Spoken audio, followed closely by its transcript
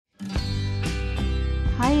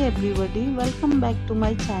Hi everybody, welcome back to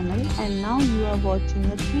my channel, and now you are watching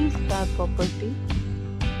a 3-star property.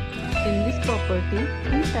 In this property,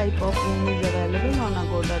 3 type of room is available on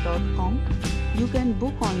agoda.com. You can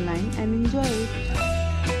book online and enjoy it.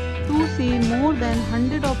 To see more than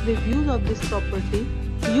 100 of reviews of this property,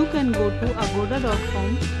 you can go to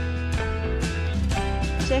agoda.com.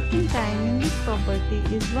 Check-in time in this property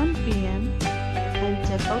is 1 p.m. and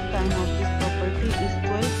check-out time of this property is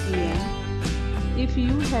 12 p.m. If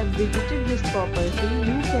you have visited this property,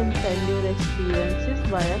 you can tell your experiences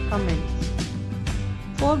via comments.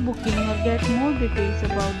 For booking or get more details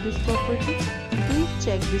about this property, please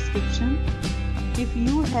check description. If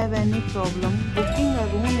you have any problem booking a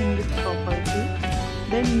room in this property,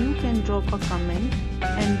 then you can drop a comment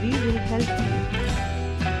and we will help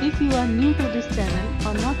you. If you are new to this channel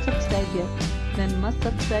or not subscribed yet, then must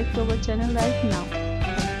subscribe to our channel right now.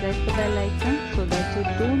 Press the bell icon so that you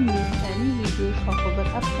don't miss any videos of our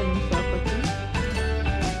upcoming property.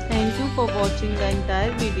 Thank you for watching the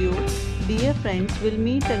entire video. Dear friends, we'll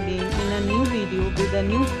meet again in a new video with a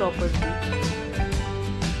new property.